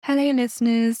Hello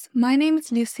listeners, my name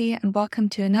is Lucy and welcome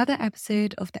to another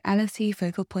episode of the LSE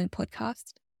Focal Point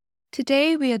podcast.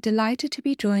 Today we are delighted to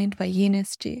be joined by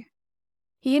Eunice Zhu.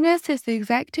 Eunice is the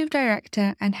Executive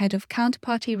Director and Head of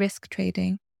Counterparty Risk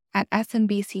Trading at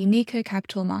SMBC Nikko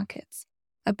Capital Markets,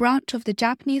 a branch of the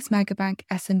Japanese megabank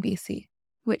SMBC,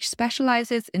 which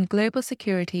specializes in global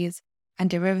securities and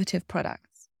derivative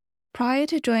products. Prior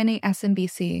to joining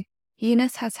SMBC,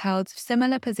 Eunice has held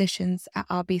similar positions at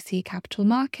RBC Capital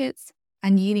Markets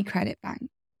and UniCredit Bank,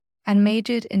 and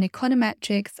majored in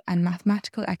Econometrics and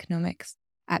Mathematical Economics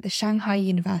at the Shanghai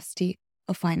University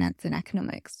of Finance and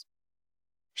Economics.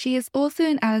 She is also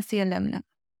an LSE alumna,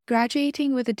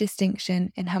 graduating with a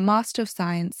distinction in her Master of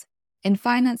Science in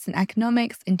Finance and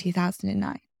Economics in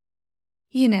 2009.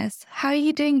 Eunice, how are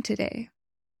you doing today?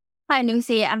 Hi,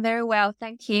 Lucy. I'm very well,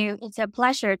 thank you. It's a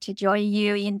pleasure to join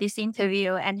you in this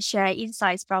interview and share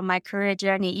insights from my career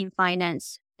journey in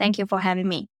finance. Thank you for having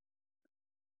me.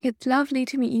 It's lovely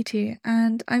to meet you too,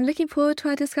 and I'm looking forward to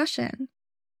our discussion.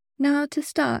 Now, to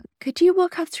start, could you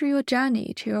walk us through your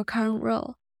journey to your current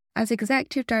role as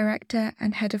Executive Director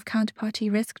and Head of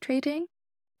Counterparty Risk Trading?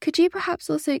 Could you perhaps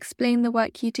also explain the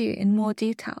work you do in more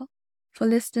detail for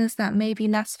listeners that may be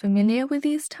less familiar with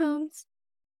these terms?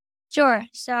 Sure.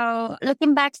 So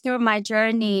looking back through my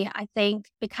journey, I think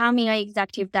becoming an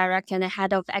executive director and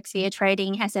head of XVA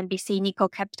trading SMBC Nikko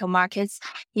Capital Markets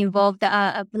involved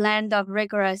a blend of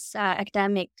rigorous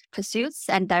academic pursuits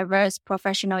and diverse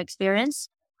professional experience.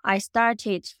 I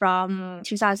started from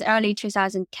early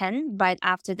 2010, right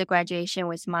after the graduation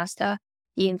with Master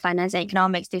in Finance and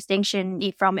Economics distinction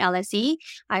from LSE.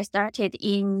 I started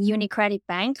in UniCredit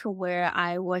Bank, where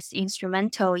I was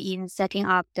instrumental in setting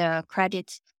up the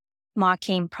credit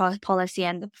marking policy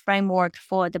and the framework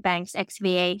for the bank's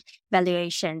XVA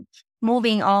valuation.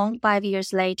 Moving on, 5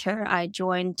 years later, I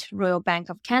joined Royal Bank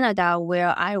of Canada,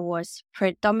 where I was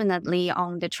predominantly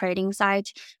on the trading side,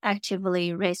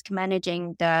 actively risk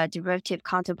managing the derivative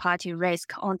counterparty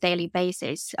risk on daily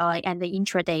basis and the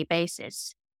intraday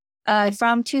basis.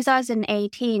 From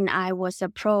 2018, I was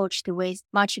approached with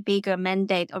much bigger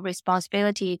mandate or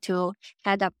responsibility to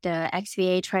head up the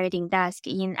XVA trading desk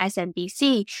in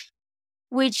SMBC,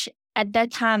 which at that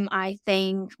time I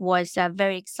think was a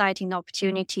very exciting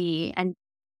opportunity. And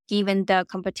given the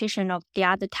competition of the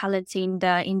other talents in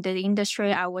the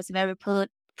industry, I was very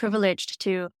privileged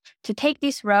to take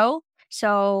this role.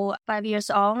 So 5 years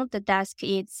on, the desk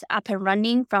is up and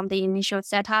running from the initial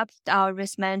setup. Our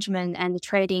risk management and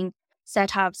trading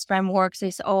setups, frameworks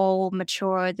is all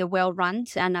mature, well run,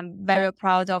 and I'm very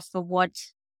proud of what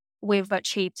we've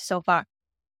achieved so far.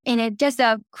 And just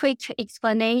a quick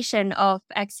explanation of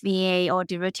XVA or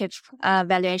derivative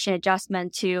valuation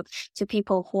adjustment to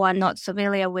people who are not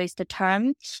familiar with the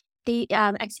term. The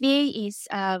XVA is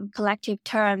collective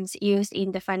terms used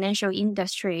in the financial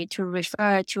industry to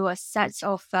refer to a set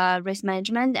of risk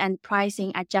management and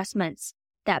pricing adjustments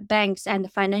that banks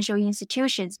and financial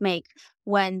institutions make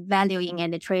when valuing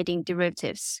and trading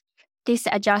derivatives. These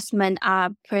adjustments are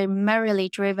primarily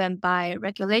driven by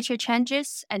regulatory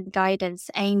changes and guidance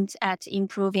aimed at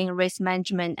improving risk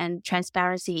management and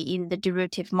transparency in the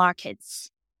derivative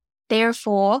markets.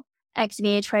 Therefore,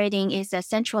 XVA trading is a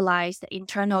centralized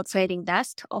internal trading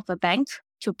desk of a bank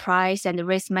to price and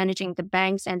risk managing the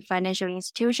banks and financial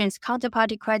institutions'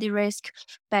 counterparty credit risk,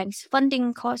 banks'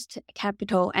 funding cost,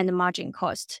 capital, and margin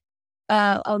cost.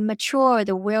 A mature,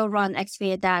 well-run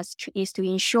XVA desk is to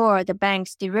ensure the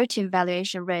bank's derivative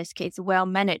valuation risk is well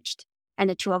managed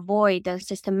and to avoid the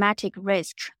systematic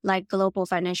risk like global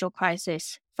financial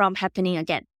crisis from happening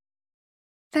again.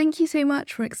 Thank you so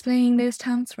much for explaining those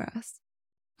terms for us.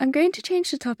 I'm going to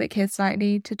change the topic here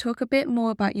slightly to talk a bit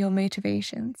more about your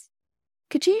motivations.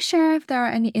 Could you share if there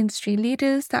are any industry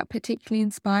leaders that particularly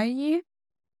inspire you?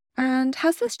 And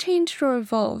has this changed or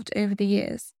evolved over the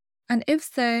years? And if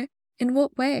so, in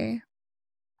what way?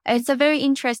 It's a very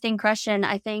interesting question.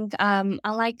 I think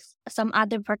unlike some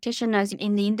other practitioners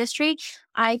in the industry,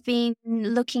 I've been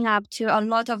looking up to a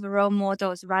lot of role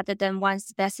models rather than one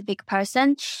specific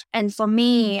person. And for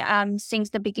me,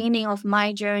 since the beginning of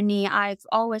my journey, I've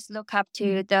always looked up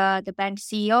to the bank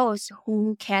CEOs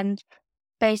who can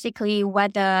basically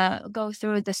go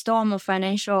through the storm of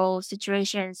financial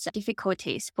situations,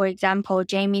 difficulties. For example,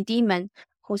 Jamie Dimon,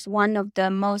 who's one of the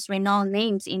most renowned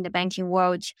names in the banking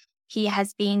world. He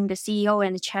has been the CEO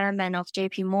and chairman of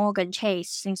JP Morgan Chase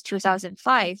since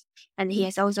 2005, and he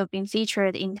has also been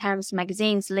featured in Times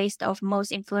Magazine's list of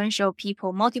most influential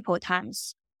people multiple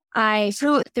times.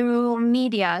 Through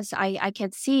medias, I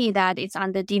can see that it's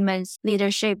under Demon's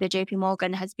leadership, the JP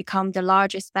Morgan has become the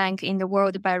largest bank in the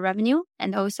world by revenue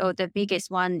and also the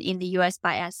biggest one in the US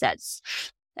by assets.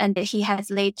 And he has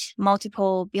led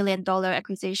multiple billion-dollar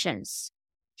acquisitions.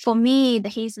 For me,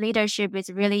 his leadership is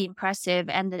really impressive,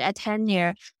 and a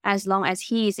tenure as long as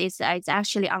his is it's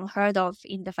actually unheard of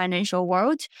in the financial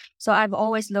world. So I've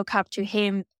always looked up to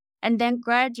him. And then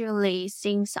gradually,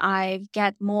 since I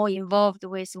get more involved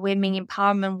with women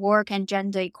empowerment work and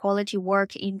gender equality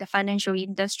work in the financial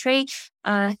industry,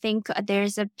 I think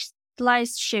there's a slight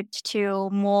shift to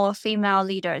more female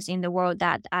leaders in the world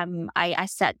that I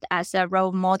set as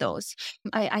role models.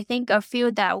 I think a few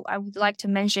that I would like to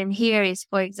mention here is,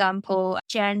 for example,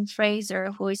 Jen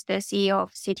Fraser, who is the CEO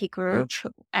of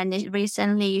Citigroup, and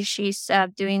recently she's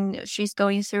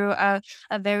going through a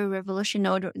very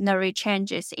revolutionary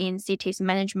changes in Citi's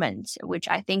management, which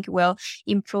I think will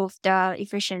improve the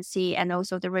efficiency and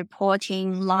also the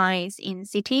reporting lines in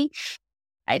Citi.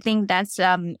 I think that's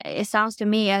it sounds to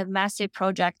me a massive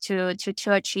project to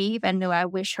achieve, and I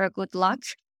wish her good luck.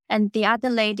 And the other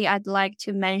lady I'd like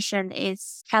to mention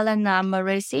is Helena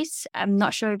Mauricis. I'm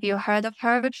not sure if you heard of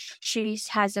her. She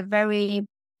has a very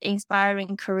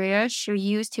inspiring career. She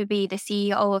used to be the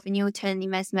CEO of Newton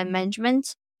Investment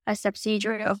Management, a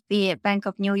subsidiary of the Bank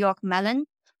of New York Mellon.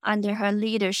 Under her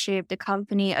leadership, the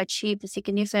company achieved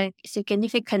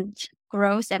significant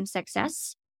growth and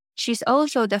success. She's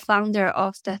also the founder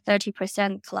of the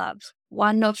 30% Club.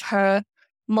 One of her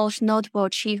most notable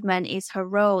achievement is her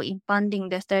role in funding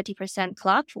the 30%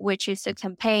 Club, which is a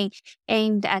campaign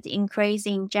aimed at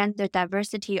increasing gender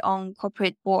diversity on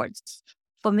corporate boards.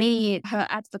 For me, her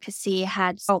advocacy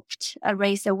had helped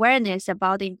raise awareness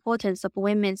about the importance of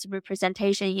women's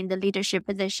representation in the leadership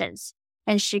positions.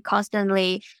 And she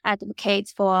constantly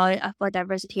advocates for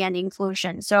diversity and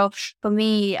inclusion. So for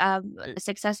me,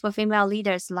 successful female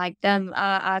leaders like them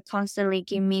are constantly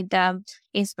giving me the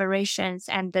inspirations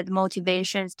and the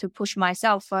motivations to push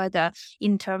myself further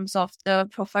in terms of the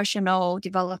professional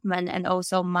development and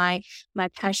also my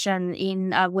passion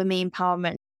in women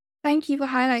empowerment. Thank you for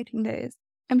highlighting those.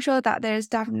 I'm sure that there is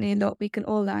definitely a lot we can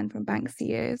all learn from bank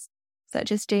CEOs,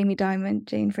 such as Jamie Dimon,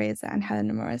 Jane Fraser, and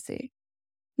Helena Mauricis.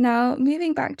 Now,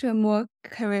 moving back to a more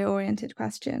career-oriented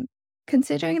question,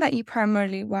 considering that you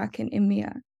primarily work in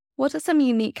EMEA, what are some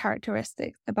unique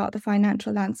characteristics about the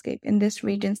financial landscape in this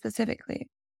region specifically?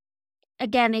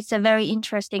 Again, it's a very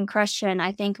interesting question.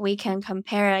 I think we can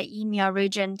compare EMEA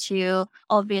region to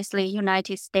obviously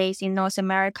United States in North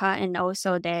America and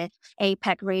also the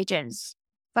APAC regions.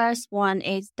 First one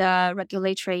is the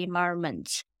regulatory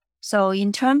environment. So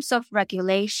in terms of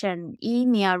regulation,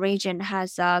 EMEA region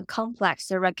has a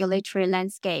complex regulatory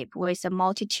landscape with a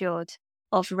multitude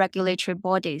of regulatory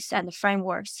bodies and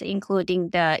frameworks, including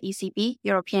the ECB,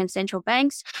 European Central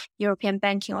Banks, European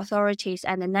banking authorities,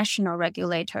 and the national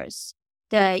regulators.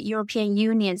 The European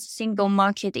Union's Single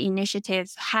Market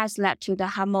Initiative has led to the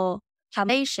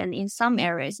harmonization in some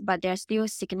areas, but there are still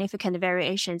significant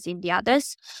variations in the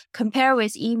others. Compared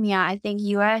with EMEA, I think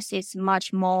US is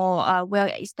much more well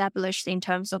established in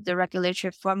terms of the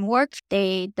regulatory framework.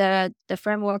 The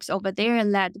frameworks over there are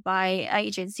led by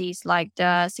agencies like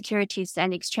the Securities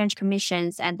and Exchange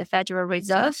Commissions and the Federal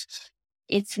Reserve.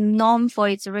 It's known for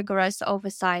its rigorous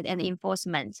oversight and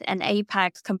enforcement, and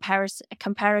APAC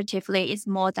comparatively is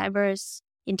more diverse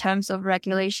in terms of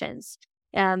regulations.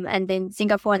 And then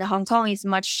Singapore and Hong Kong is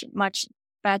much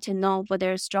better known for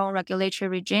their strong regulatory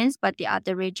regimes, but the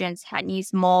other regions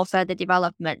needs more further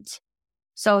development.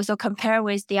 So compare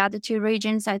with the other two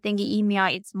regions, I think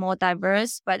EMEA it's more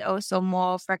diverse, but also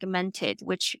more fragmented,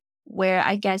 where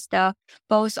I guess the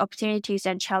both opportunities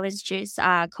and challenges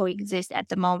coexist at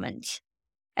the moment.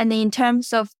 And in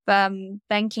terms of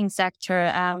banking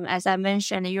sector, as I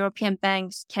mentioned, European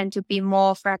banks tend to be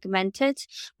more fragmented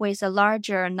with a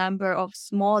larger number of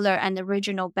smaller and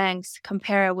regional banks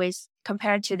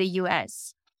compared to the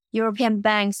US. European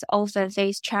banks often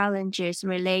face challenges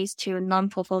related to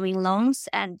non-performing loans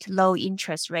and low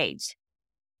interest rates.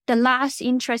 The last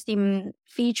interesting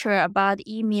feature about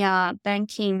EMEA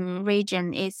banking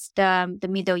region is the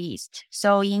Middle East.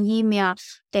 So in EMEA,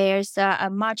 there's a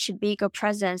much bigger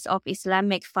presence of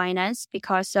Islamic finance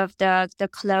because of the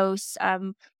close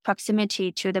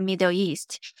proximity to the Middle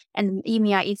East. And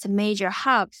EMEA is a major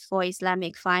hub for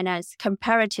Islamic finance.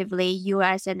 Comparatively,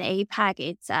 US and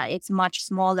APAC, it's much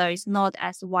smaller. It's not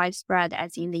as widespread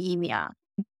as in the EMEA.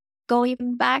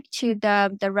 Going back to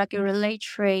the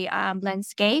regulatory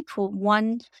landscape,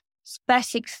 one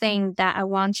basic thing that I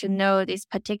want to note is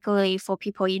particularly for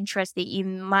people interested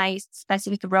in my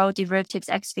specific role, derivatives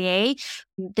XVA.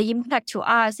 The impact to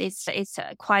us is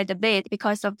quite a bit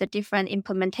because of the different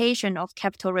implementation of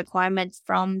capital requirements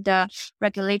from the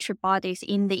regulatory bodies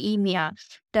in the EMEA.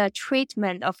 The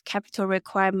treatment of capital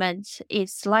requirements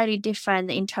is slightly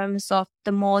different in terms of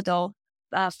the model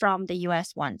from the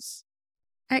US ones.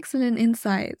 Excellent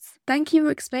insights. Thank you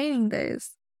for explaining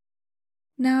those.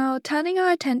 Now, turning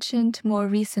our attention to more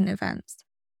recent events,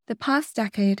 the past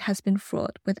decade has been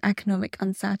fraught with economic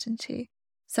uncertainty,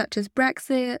 such as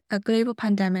Brexit, a global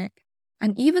pandemic,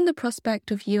 and even the prospect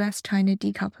of US-China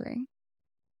decoupling.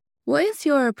 What is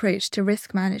your approach to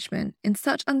risk management in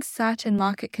such uncertain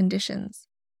market conditions?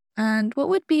 And what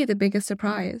would be the biggest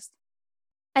surprise?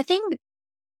 I think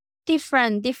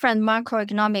different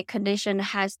macroeconomic condition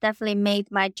has definitely made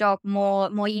my job more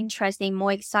interesting,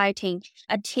 more exciting.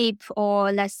 A tip,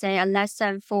 or let's say a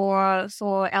lesson for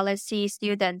LSE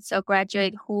students or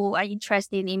graduates who are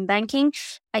interested in banking.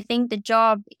 I think the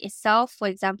job itself, for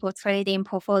example, trading,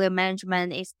 portfolio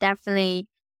management, is definitely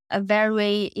a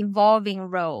very evolving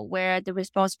role where the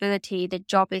responsibility, the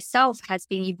job itself has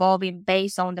been evolving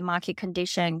based on the market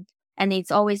condition. And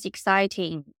it's always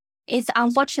exciting. It's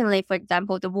unfortunately, for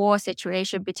example, the war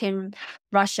situation between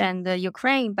Russia and the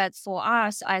Ukraine. But for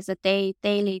us, as a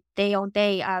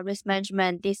day-on-day risk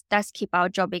management, this does keep our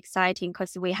job exciting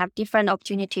because we have different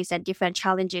opportunities and different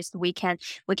challenges we can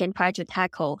try to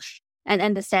tackle,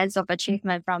 and the sense of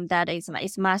achievement from that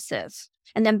is massive.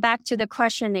 And then back to the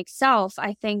question itself,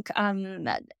 I think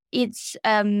it's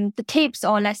the tips,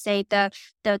 or let's say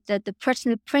the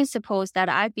personal principles that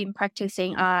I've been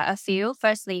practicing are a few.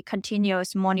 Firstly,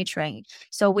 continuous monitoring.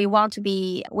 So we want to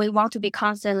be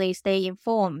constantly stay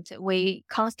informed. We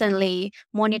constantly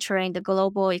monitoring the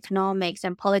global economics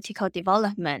and political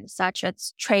development, such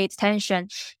as trade tension,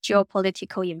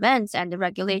 geopolitical events, and the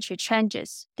regulatory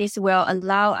changes. This will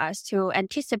allow us to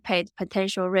anticipate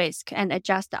potential risk and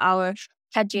adjust our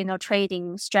hedging or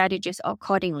trading strategies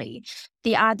accordingly.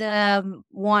 The other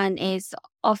one is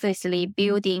obviously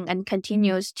building and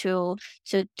continues to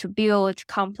build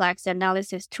complex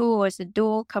analysis tools,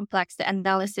 do complex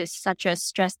analysis such as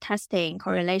stress testing,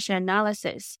 correlation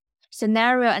analysis,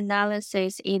 scenario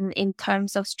analysis in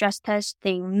terms of stress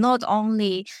testing. Not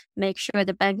only make sure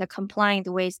the bank are compliant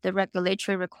with the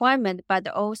regulatory requirement, but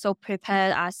also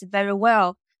prepare us very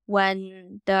well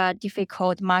when the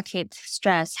difficult market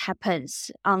stress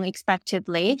happens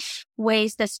unexpectedly.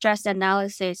 With the stress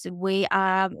analysis, we're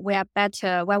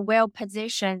well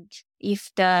positioned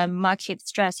if the market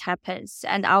stress happens,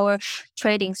 and our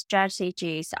trading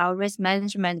strategies, our risk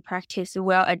management practice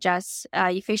will adjust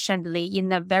efficiently in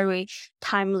a very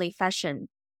timely fashion.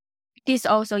 This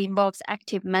also involves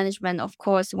active management. Of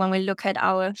course, when we look at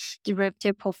our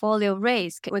derivative portfolio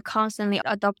risk, we're constantly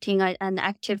adopting an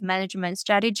active management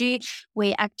strategy.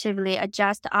 We actively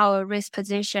adjust our risk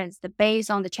positions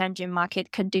based on the changing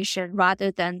market condition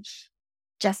rather than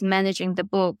just managing the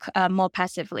book more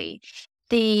passively.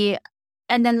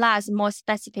 And then last, more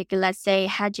specific, let's say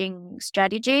hedging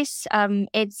strategies.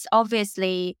 It's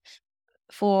obviously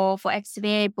for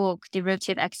XVA book,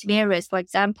 derivative XVA risk, for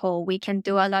example, we can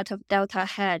do a lot of delta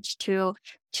hedge to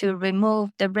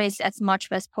remove the risk as much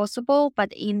as possible.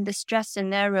 But in the stress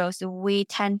scenarios, we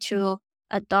tend to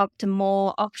adopt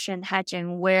more option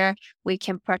hedging where we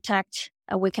can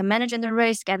manage the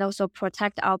risk and also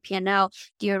protect our P&L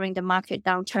during the market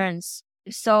downturns.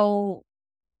 So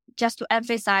just to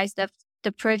emphasize the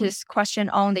previous question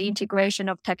on the integration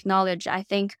of technology, I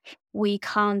think we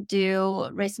can't do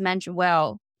risk management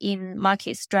well in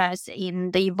market stress, in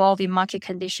the evolving market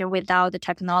condition without the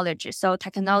technology. So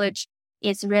technology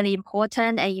is really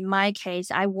important. And in my case,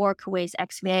 I work with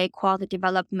XVA quality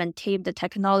development team, the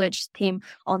technology team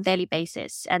on daily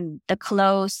basis. And the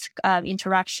close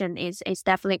interaction is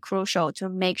definitely crucial to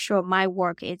make sure my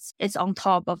work is on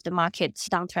top of the market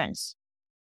downturns.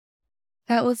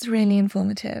 That was really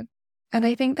informative. And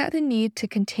I think that the need to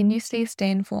continuously stay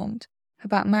informed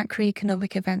about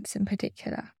macroeconomic events in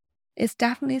particular is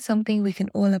definitely something we can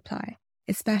all apply,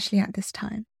 especially at this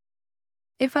time.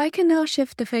 If I can now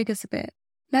shift the focus a bit,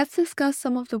 let's discuss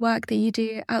some of the work that you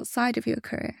do outside of your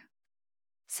career.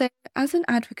 So, as an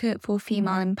advocate for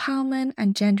female empowerment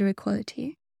and gender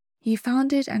equality, you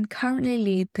founded and currently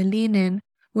lead the Lean In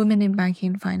Women in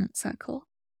Banking and Finance Circle,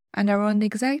 and are on the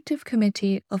executive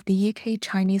committee of the UK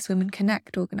Chinese Women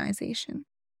Connect organisation.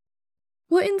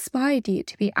 What inspired you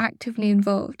to be actively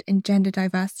involved in gender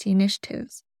diversity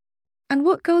initiatives? And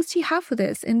what goals do you have for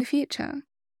this in the future?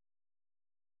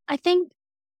 I think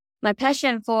My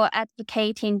passion for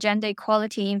advocating gender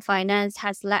equality in finance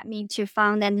has led me to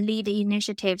found and lead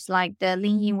initiatives like the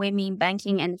Lean in Women in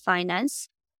Banking and Finance.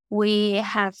 We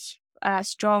have a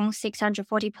strong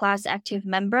 640 plus active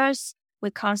members.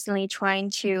 We're constantly trying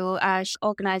to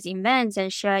organize events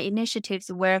and share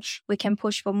initiatives where we can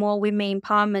push for more women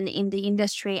empowerment in the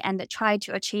industry and try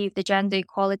to achieve the gender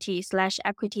equality /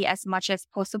 equity as much as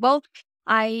possible.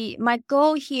 My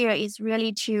goal here is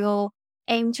really to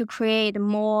aim to create a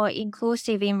more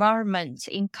inclusive environment,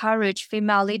 encourage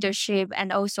female leadership,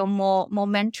 and also more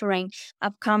mentoring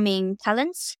upcoming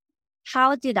talents.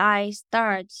 How did I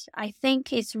start? I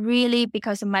think it's really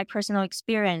because of my personal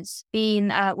experience being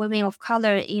a woman of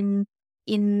color in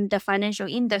the financial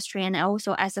industry, and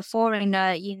also as a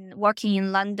foreigner in working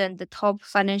in London, the top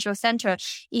financial center.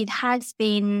 It has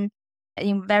been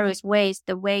in various ways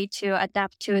the way to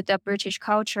adapt to the British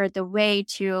culture, the way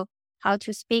to how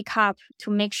to speak up to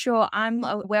make sure I'm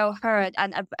well heard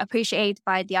and appreciated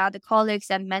by the other colleagues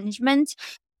and management.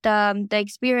 The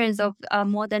experience of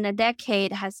more than a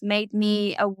decade has made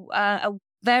me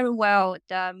very well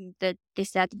the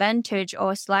disadvantage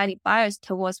or slightly biased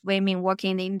towards women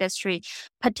working in the industry,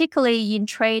 particularly in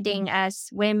trading, as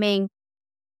women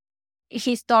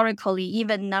historically,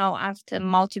 even now after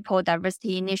multiple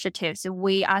diversity initiatives,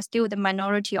 we are still the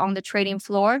minority on the trading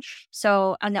floor.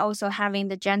 So, and also having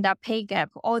the gender pay gap,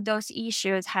 all those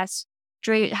issues has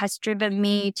driven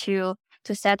me to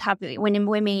set up women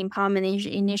empowerment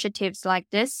initiatives like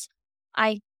this.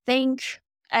 I think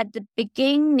at the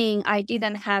beginning, I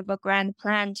didn't have a grand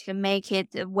plan to make it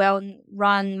a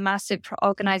well-run, massive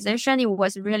organization. It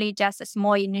was really just a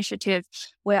small initiative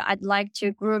where I'd like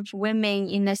to group women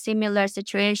in a similar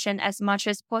situation as much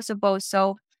as possible.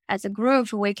 So as a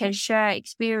group, we can share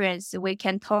experience, we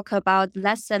can talk about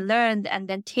lessons learned, and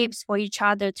then tips for each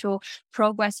other to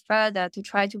progress further, to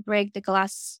try to break the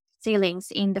glass ceilings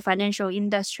in the financial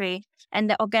industry.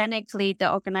 And organically,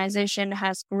 the organization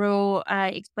has grown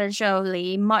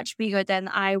exponentially much bigger than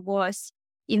I was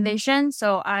envisioned.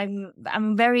 So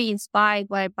I'm very inspired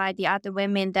by the other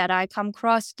women that I come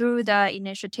across through the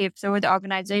initiative, through the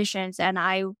organizations, and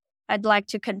I'd like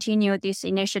to continue this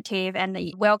initiative and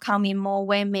welcoming more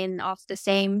women of the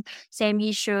same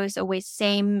issues with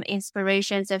same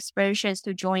aspirations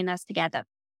to join us together.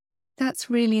 That's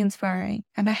really inspiring,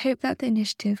 and I hope that the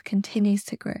initiative continues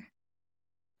to grow.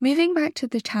 Moving back to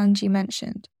the challenge you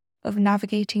mentioned of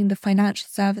navigating the financial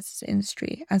services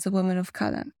industry as a woman of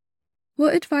color,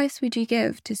 what advice would you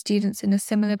give to students in a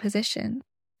similar position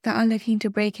that are looking to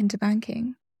break into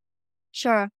banking?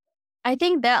 Sure. I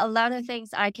think there are a lot of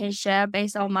things I can share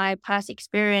based on my past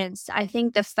experience. I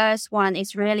think the first one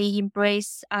is really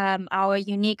embrace our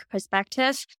unique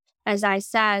perspective. As I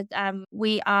said,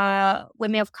 we are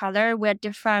women of color. We're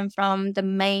different from the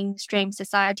mainstream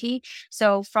society.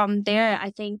 So from there,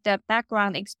 I think the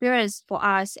background experience for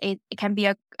us, it can be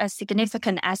a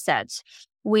significant asset.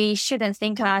 We shouldn't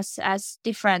think us as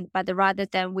different, but rather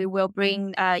than we will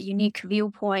bring a unique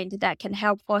viewpoint that can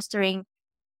help fostering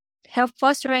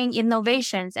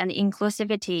innovations and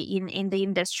inclusivity in the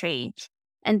industry.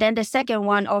 And then the second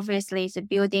one, obviously, is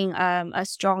building a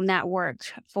strong network.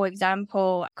 For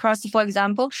example,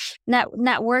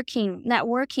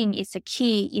 networking is a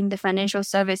key in the financial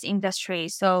service industry.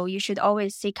 So you should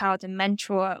always seek out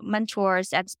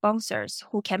mentors and sponsors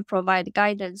who can provide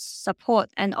guidance, support,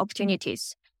 and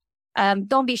opportunities.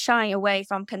 Don't be shy away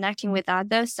from connecting with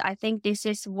others. I think this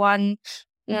is one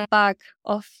bug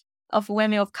of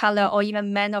women of color or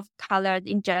even men of color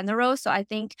in general. So I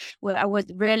think I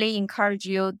would really encourage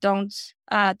you, don't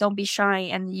be shy,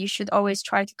 and you should always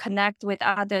try to connect with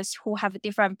others who have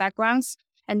different backgrounds,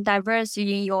 and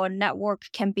diversity in your network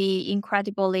can be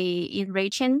incredibly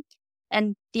enriching.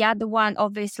 And the other one,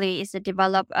 obviously, is to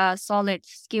develop a solid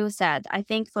skill set. I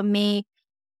think for me,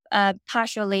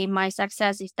 partially my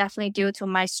success is definitely due to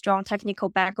my strong technical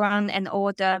background and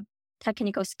all the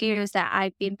technical skills that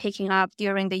I've been picking up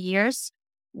during the years.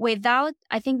 Without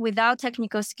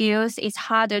technical skills, it's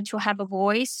harder to have a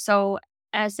voice. So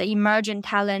as an emerging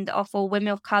talent of women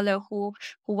of color who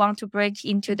want to break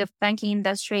into the banking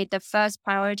industry, the first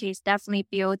priority is definitely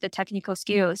build the technical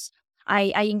skills.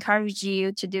 I encourage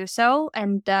you to do so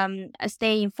and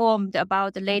stay informed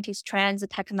about the latest trends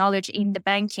and technology in the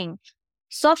banking.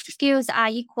 Soft skills are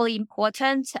equally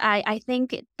important. I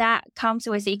think that comes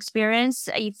with experience.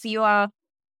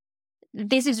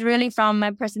 This is really from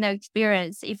my personal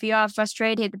experience. If you are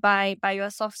frustrated by your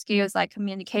soft skills like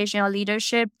communication or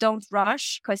leadership, don't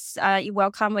rush, because it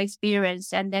will come with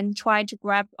experience, and then try to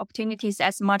grab opportunities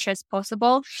as much as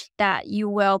possible that you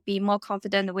will be more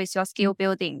confident with your skill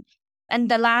building. And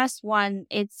the last one,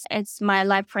 it's my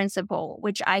life principle,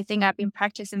 which I think I've been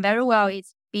practicing very well.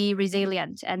 It's be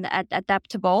resilient and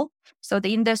adaptable. So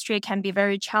the industry can be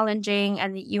very challenging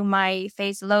and you might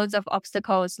face loads of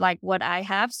obstacles like what I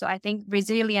have. So I think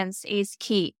resilience is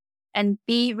key. And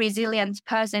be resilient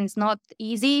person is not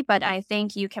easy, but I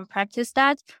think you can practice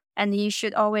that. And you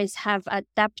should always have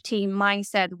adapting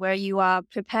mindset where you are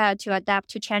prepared to adapt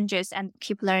to changes and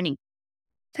keep learning.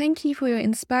 Thank you for your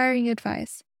inspiring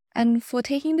advice and for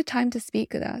taking the time to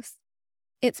speak with us.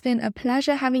 It's been a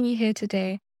pleasure having you here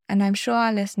today, and I'm sure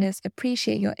our listeners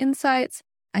appreciate your insights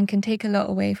and can take a lot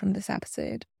away from this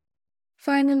episode.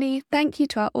 Finally, thank you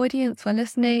to our audience for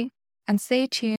listening, and stay tuned